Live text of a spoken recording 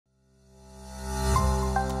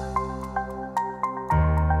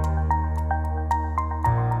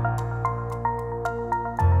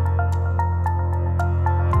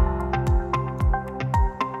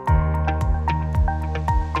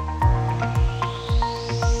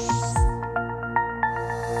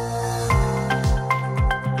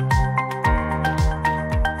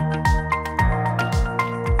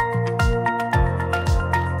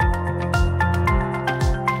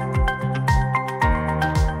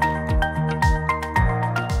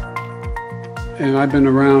And I've been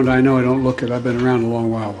around, I know I don't look it, I've been around a long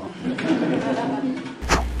while.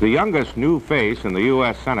 The youngest new face in the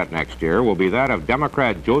U.S. Senate next year will be that of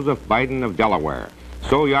Democrat Joseph Biden of Delaware.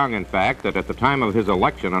 So young, in fact, that at the time of his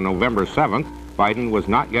election on November 7th, Biden was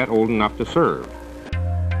not yet old enough to serve.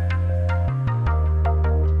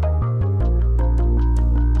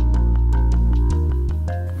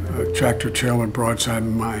 A tractor trailer broadside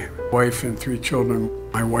my wife and 3 children.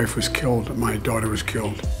 My wife was killed, my daughter was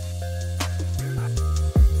killed.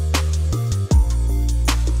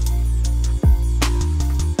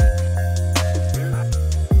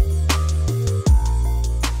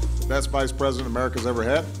 Best Vice President America's ever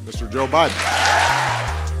had, Mr. Joe Biden.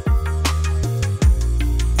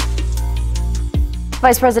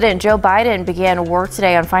 Vice President Joe Biden began work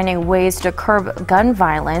today on finding ways to curb gun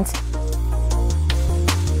violence.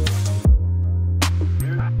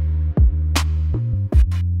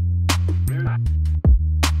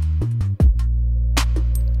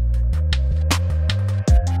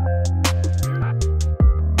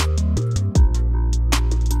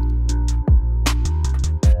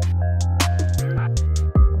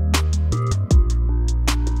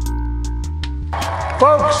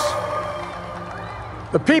 Folks,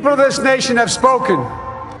 the people of this nation have spoken.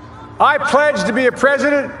 I pledge to be a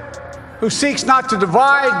president who seeks not to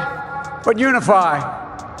divide, but unify.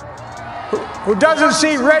 Who doesn't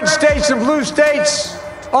see red states and blue states,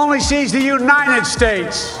 only sees the United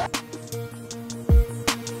States.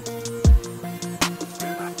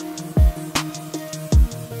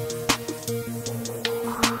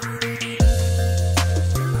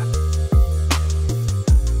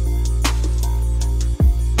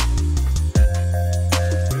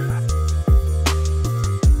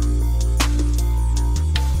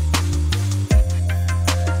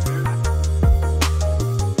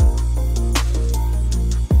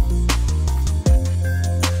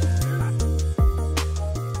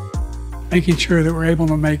 Making sure that we're able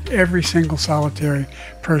to make every single solitary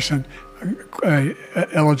person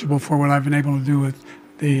eligible for what I've been able to do with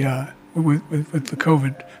the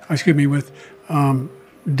COVID. Excuse me, with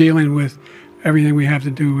dealing with everything we have to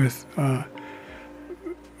do with.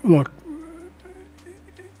 Look,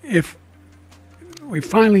 if we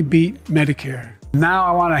finally beat Medicare, now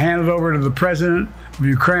I want to hand it over to the president of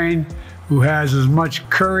Ukraine, who has as much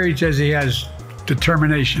courage as he has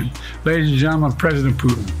determination. Ladies and gentlemen, President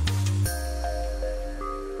Putin.